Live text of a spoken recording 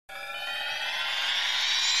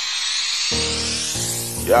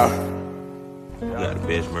Yeah. You got the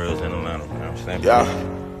best murals in Atlanta, man. I'm saying. Yeah.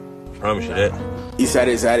 Promise you that. Eastside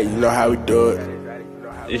exotic, you know how we do it.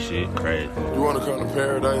 This shit crazy. You wanna come to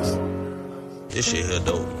paradise? This shit here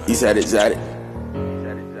dope, man. Eastside exotic.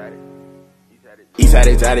 Eastside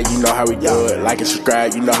exotic, you know how we do it. Like and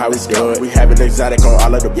subscribe, you know how we do it. We having exotic on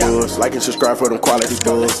all of the bulls. Like and subscribe for them quality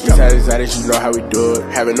bulls. Eastside exotics, you know how we do it.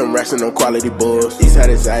 Having them racks and them quality bulls. Eastside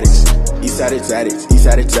exotics. Eastside exotics.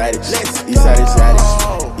 Eastside exotics. Eastside exotics.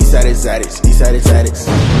 Eastside exotics. Eastside exotics.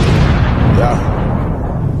 Yeah.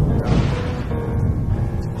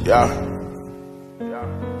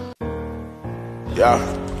 Yeah.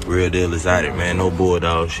 Real deal exotic, man. No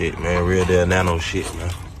bulldog shit, man. Real deal nano shit,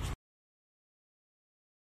 man.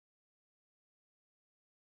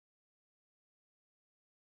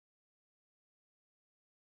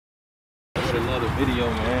 Another video,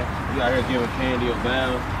 man. You out here giving Candy a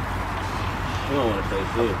bath. You don't want to stay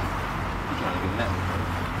still. You trying to get happy, man.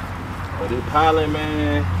 But this pollen,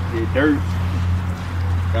 man, this dirt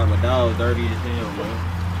got my dogs dirty as hell, man.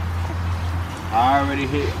 I already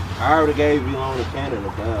gave you on the Candy a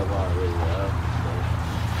bath already, man.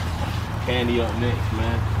 So, Candy up next,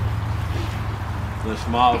 man. The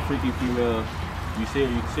small freaky female. You see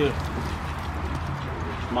her? You can see her.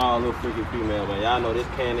 Small little freaky female, man. Y'all know this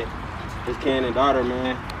Candy. This Cannon daughter,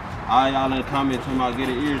 man. All y'all in the comments talking about get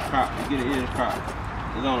her ears cropped. Get her ears cropped.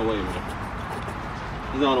 It's on the way, man.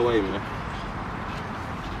 It's on the way, man.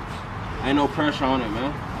 Ain't no pressure on it,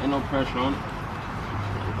 man. Ain't no pressure on it.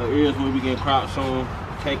 Her ears will be getting cropped soon.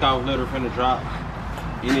 Takeoff litter finna drop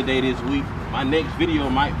any day this week. My next video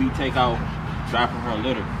might be Takeoff dropping her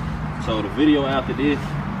litter. So the video after this,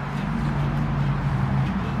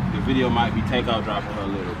 the video might be Takeoff dropping her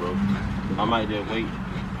litter, bro. I might just wait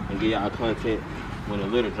and get y'all content when the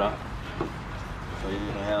litter drop. So you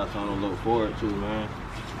can have something to look forward to, man.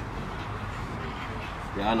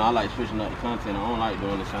 Yeah, I know I like switching up the content. I don't like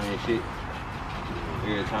doing the same shit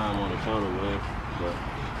every time on the channel, man. But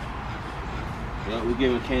yeah, we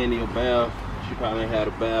giving Candy a bath. She probably ain't had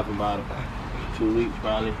a bath in about 2 weeks,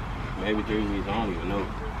 probably. Maybe 3 weeks, I don't even know.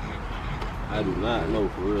 I do not know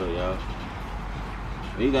for real, y'all.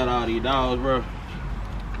 We got all these dogs, bro.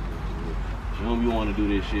 When we want to do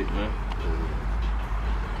this shit, man.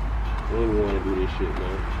 When we want to do this shit,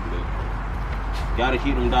 man. But gotta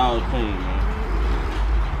keep them dogs clean, man.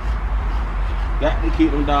 Got to keep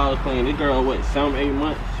them dogs clean. This girl, what, 7, 8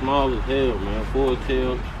 months? Small as hell, man. Full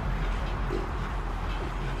tail.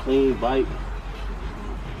 Clean bite.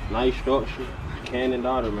 Nice structure. Cannon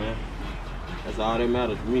daughter, man. That's all that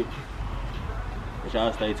matters to me. But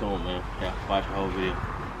y'all stay tuned, man. Yeah, watch the whole video.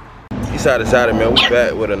 Eastside exotic, man. We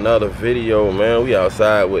back with another video, man. We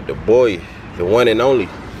outside with the boy, the one and only.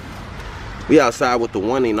 We outside with the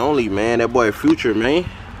one and only, man. That boy Future, man.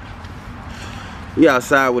 We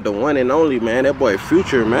outside with the one and only, man. That boy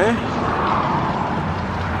Future, man.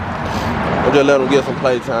 I'm just let him get some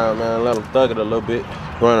playtime, man. Let him thug it a little bit.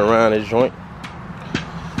 Run around his joint.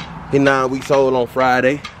 He 9 weeks old on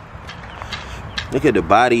Friday. Look at the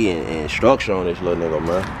body and structure on this little nigga,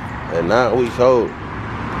 man. At 9 weeks old.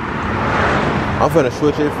 I'm finna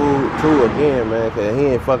switch his food too again, man, cause he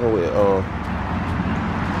ain't fucking with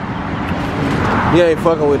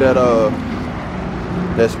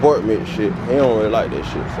that sport mix shit. He don't really like that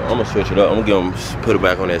shit, so I'm gonna switch it up. I'm gonna put it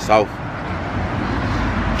back on that soft.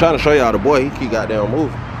 I'm trying to show y'all the boy, he keep goddamn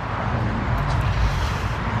moving.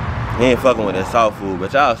 He ain't fucking with that soft food,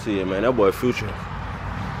 but y'all see it, man. That boy Future,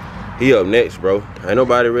 he up next, bro. Ain't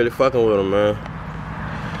nobody really fucking with him, man.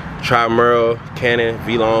 Try Merle, Cannon,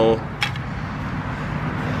 V-Long.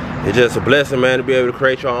 It's just a blessing, man, to be able to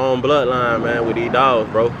create your own bloodline, man, with these dogs,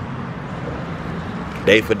 bro.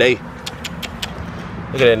 Day for day.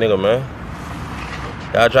 Look at that nigga, man.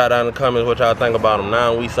 Y'all try down in the comments what y'all think about him.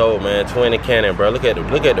 9 weeks old, man. 20 Cannon, bro. Look at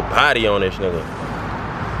the body on this nigga.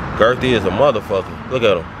 Girthy is a motherfucker. Look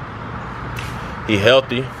at him. He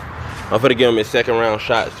healthy. I'm finna give him his second round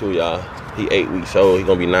shots too, y'all. He 8 weeks old. He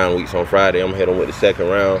gonna be 9 weeks on Friday. I'm gonna hit him with the second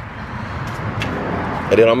round.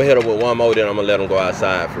 And then I'm gonna hit him with one more, then I'm gonna let him go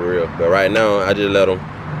outside for real. But right now, I just let him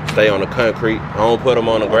stay on the concrete. I don't put him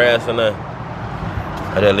on the grass or nothing.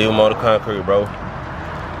 I just leave him on the concrete, bro.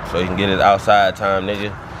 So he can get his outside time,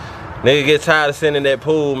 nigga. Nigga get tired of sitting in that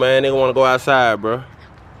pool, man. Nigga wanna go outside, bro.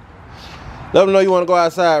 Let him know you wanna go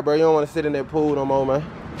outside, bro. You don't wanna sit in that pool no more, man.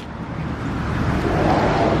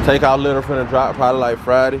 Takeoff litter finna drop probably like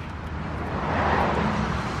Friday.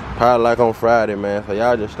 Probably like on Friday, man. So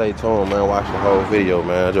y'all just stay tuned, man. Watch the whole video,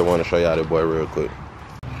 man. I just want to show y'all that boy real quick.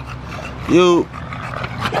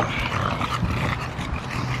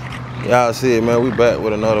 Y'all see it, man. We back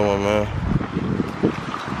with another one, man.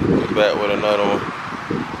 We back with another one.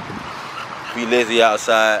 wifey Lizzie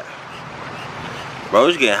outside. Bro,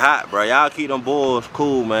 it's getting hot, bro. Y'all keep them bulls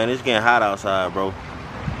cool, man. It's getting hot outside, bro.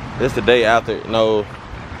 This the day after, no,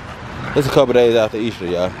 it's a couple days after Easter,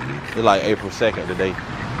 y'all. It's like April 2nd today.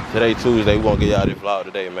 Today, Tuesday. We gonna get y'all this vlog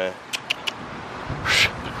today, man.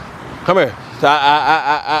 Come here.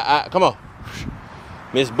 Come on.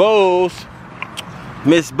 Miss Bowles.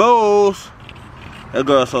 Miss Bowles. That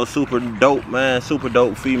girl so super dope, man. Super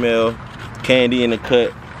dope female. Candy in the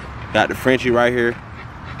cut. Got the Frenchie right here.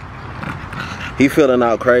 He feeling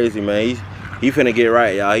out crazy, man. He finna get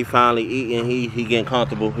right, y'all. He finally eating. He getting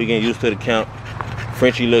comfortable. He getting used to the camp.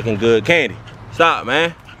 Frenchie looking good. Candy, stop,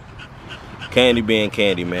 man. Candy being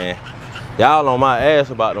Candy, man. Y'all on my ass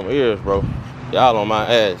about them ears, bro. Y'all on my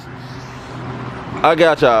ass. I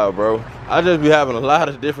got y'all, bro. I just be having a lot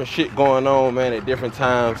of different shit going on, man, at different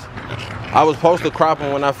times. I was supposed to crop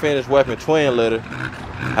them when I finished weapon twin litter.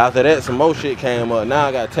 After that, some more shit came up. Now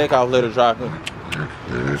I got Takeoff litter dropping.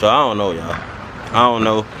 So I don't know, y'all. I don't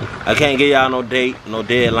know. I can't give y'all no date, no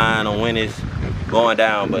deadline on when it's going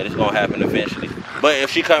down, but it's gonna happen eventually. But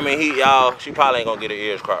if she come in heat, y'all, she probably ain't gonna get her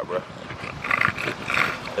ears cropped, bro.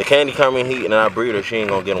 If Candy come in heat and I breed her, she ain't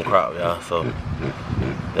gonna get them cropped, y'all. So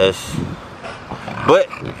that's. But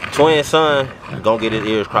twin son gonna get his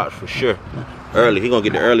ears cropped for sure. Early, he gonna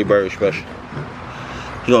get the early bird special.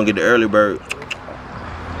 He gonna get the early bird.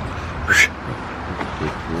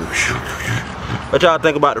 What y'all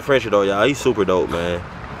think about the Frenchie though, y'all? He's super dope, man.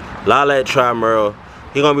 Lilac Tri-Merle.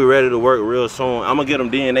 He gonna be ready to work real soon. I'm gonna get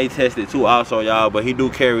him DNA tested too also, y'all, but he do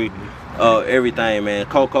carry everything, man.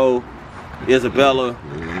 Coco, Isabella,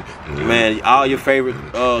 man, all your favorite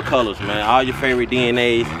colors, man. All your favorite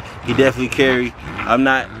DNAs, he definitely carry. I'm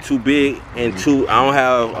not too big and I don't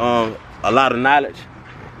have a lot of knowledge.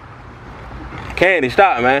 Candy,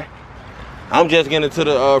 stop, man. I'm just getting into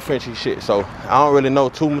the Frenchie shit, so I don't really know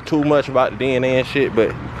too much about the DNA and shit,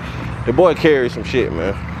 but the boy carries some shit,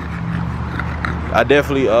 man. I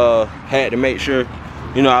definitely had to make sure,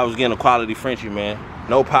 you know, I was getting a quality Frenchie, man.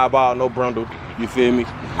 No piebald, no brundle, you feel me?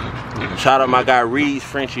 Shout out my guy Reed's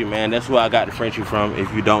Frenchie, man. That's who I got the Frenchie from.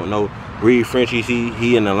 If you don't know, Reed Frenchie,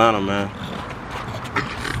 he in Atlanta, man.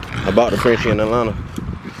 I bought the Frenchie in Atlanta.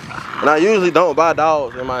 And I usually don't buy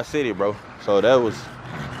dogs in my city, bro. So that was,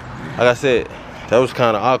 like I said, that was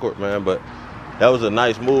kind of awkward, man. But that was a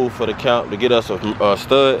nice move for the camp to get us a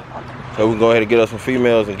stud. So we can go ahead and get us some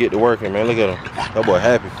females and get to working, man. Look at him. That boy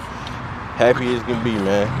happy. Happy as can be,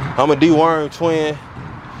 man. I'm a deworm twin.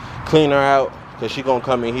 Clean her out, because she gonna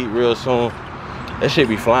come in heat real soon. That shit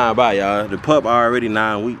be flying by, y'all. The pup already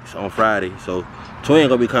 9 weeks on Friday. So twin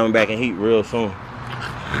gonna be coming back in heat real soon.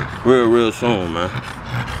 Real soon, man.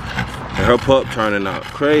 And her pup turning out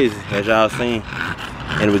crazy, as y'all seen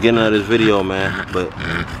in the beginning of this video, man. But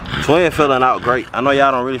twin feeling out great. I know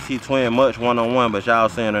y'all don't really see twin much one-on-one, but y'all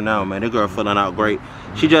seeing her now, man. This girl feeling out great.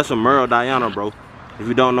 She just a Merle Diana, bro. If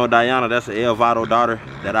you don't know Diana, that's an El Vado daughter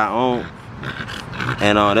that I own.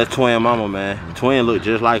 And that's twin mama, man. Twin look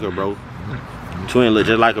just like her, bro. Twin look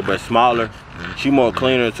just like her, but smaller. She more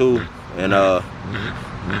cleaner too. And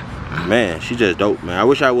man, she just dope, man. I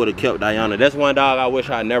wish I would have kept Diana. That's one dog I wish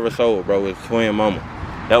I never sold, bro. It's twin mama.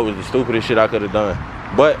 That was the stupidest shit I could have done.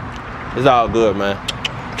 But it's all good, man.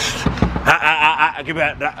 Give me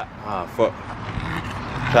that. Ah, fuck.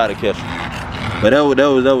 Try to catch her. But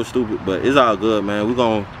that was stupid. But it's all good, man.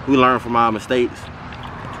 We learn from our mistakes.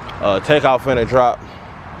 Takeoff finna drop.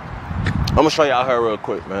 I'm gonna show y'all her real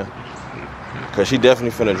quick, man. Cause she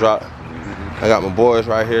definitely finna drop. I got my boys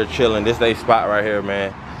right here chilling. This they spot right here,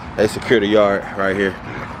 man. They secure the yard right here.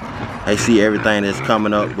 They see everything that's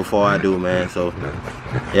coming up before I do, man. So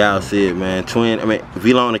y'all see it, man.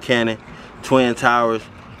 Velo on the cannon, twin towers.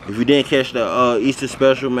 If you didn't catch the Easter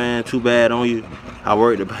special, man, too bad on you. I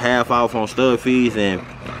worked a half off on stud fees, and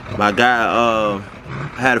my guy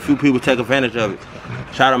had a few people take advantage of it.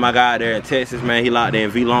 Shout out my guy there in Texas, man. He locked in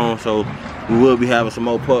V-Long, so we will be having some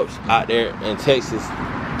more pups out there in Texas.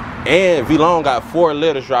 And V-Long got 4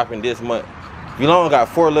 litters dropping this month. V-Long got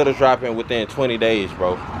 4 litters dropping within 20 days,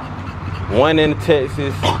 bro. 1 in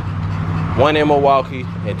Texas, 1 in Milwaukee,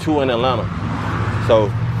 and 2 in Atlanta.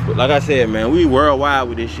 So, like I said, man, we worldwide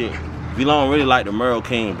with this shit. V-Long really like the Merle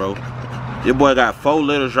King, bro. This boy got 4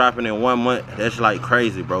 litters dropping in 1 month. That's like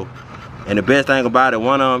crazy, bro. And the best thing about it,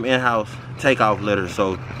 one of them in-house Takeoff litters.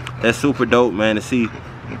 So that's super dope, man, to see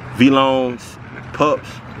V-Long's pups,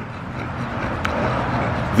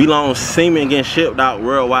 V-Long's semen getting shipped out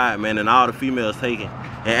worldwide, man, and all the females taken.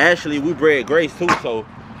 And actually, we bred Grace too, so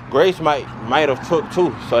Grace might have took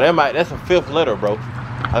 2. So that's a 5th litter, bro.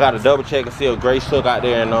 I gotta double check and see if Grace took out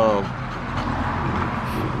there, and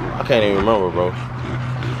I can't even remember, bro.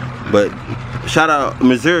 But Shout out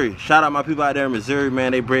Missouri. Shout out my people out there in Missouri,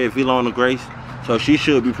 man. They bred V-Long to Grace. So she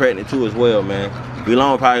should be pregnant too as well, man.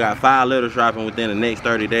 V-Long probably got 5 litters dropping within the next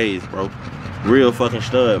 30 days, bro. Real fucking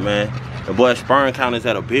stud, man. The boy sperm count is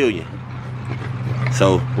at 1 billion.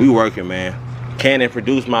 So we working, man. Cannon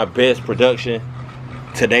produced my best production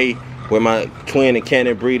today with my twin and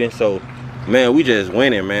Cannon breeding. So, man, we just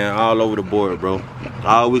winning, man, all over the board, bro.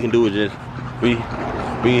 All we can do is just be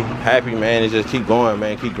happy, man, and just keep going,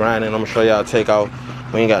 man. Keep grinding. I'm gonna show y'all Takeoff.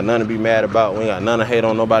 We ain't got nothing to be mad about. We ain't got nothing to hate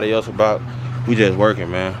on nobody else about. We just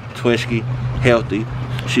working, man. Twishky, healthy.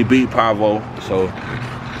 She beat Parvo. So,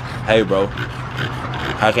 hey, bro.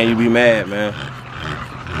 How can you be mad, man?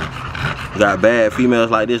 You got bad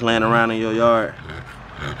females like this laying around in your yard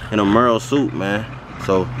in a Merle suit, man.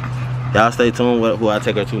 So, y'all stay tuned with who I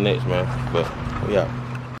take her to next, man. But, yeah.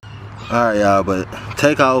 Alright, y'all, but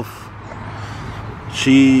Takeoff.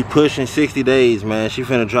 She pushing 60 days, man. She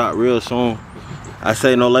finna drop real soon. I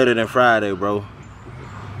say no later than Friday, bro.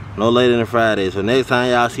 No later than Friday. So next time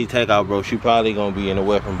y'all see Takeoff, bro, she probably gonna be in the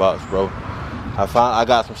weapon box, bro. I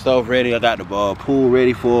got some stuff ready. I got the pool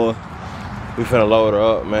ready for her. We finna load her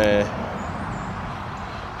up, man,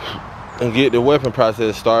 and get the weapon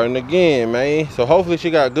process starting again, man. So hopefully she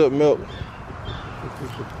got good milk.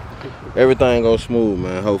 Everything goes smooth,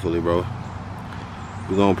 man. Hopefully, bro.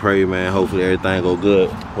 We're gonna pray, man. Hopefully everything go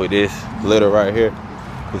good with this litter right here.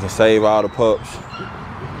 We can save all the pups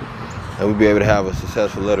and we'll be able to have a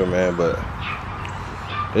successful litter, man. But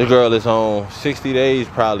this girl is on 60 days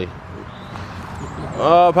probably.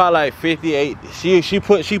 Probably like 58. She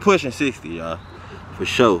pushing 60, y'all. For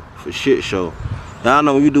sure. For shit show. Y'all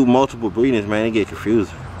know when you do multiple breedings, man, it get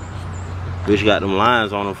confusing. Bitch got them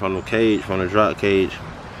lines on them from the cage, from the drop cage.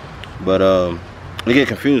 But it get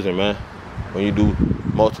confusing, man, when you do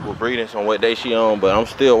multiple breedings on what day she on. But I'm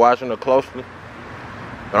still watching her closely.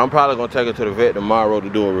 But I'm probably gonna take her to the vet tomorrow to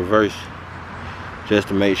do a reverse, just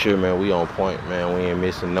to make sure, man, we on point, man. We ain't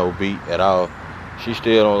missing no beat at all. She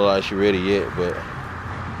still don't look like she ready yet, but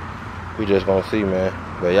we just gonna see, man.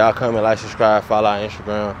 But y'all comment, like, subscribe, follow our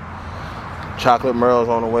Instagram. Chocolate Merle's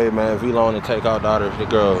on the way, man. V-Long and Takeoff daughters. The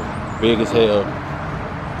girl big as hell.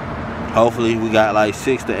 Hopefully we got like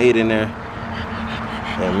 6 to 8 in there.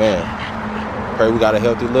 And man, pray we got a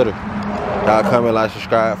healthy litter. Y'all comment, like,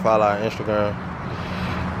 subscribe, follow our Instagram.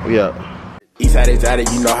 We up. Eastside exotic,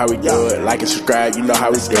 you know how we do it. Like and subscribe, you know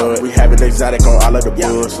how we do it. We having exotic on all of the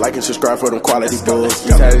bulls. Like and subscribe for them quality bulls.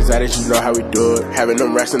 Eastside exotics, you know how we do it. Having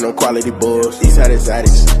them resting on quality bulls. Eastside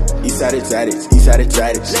exotics, Eastside exotics, Eastside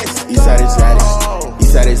exotics, Eastside exotics,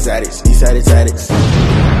 Eastside exotics, Eastside exotics.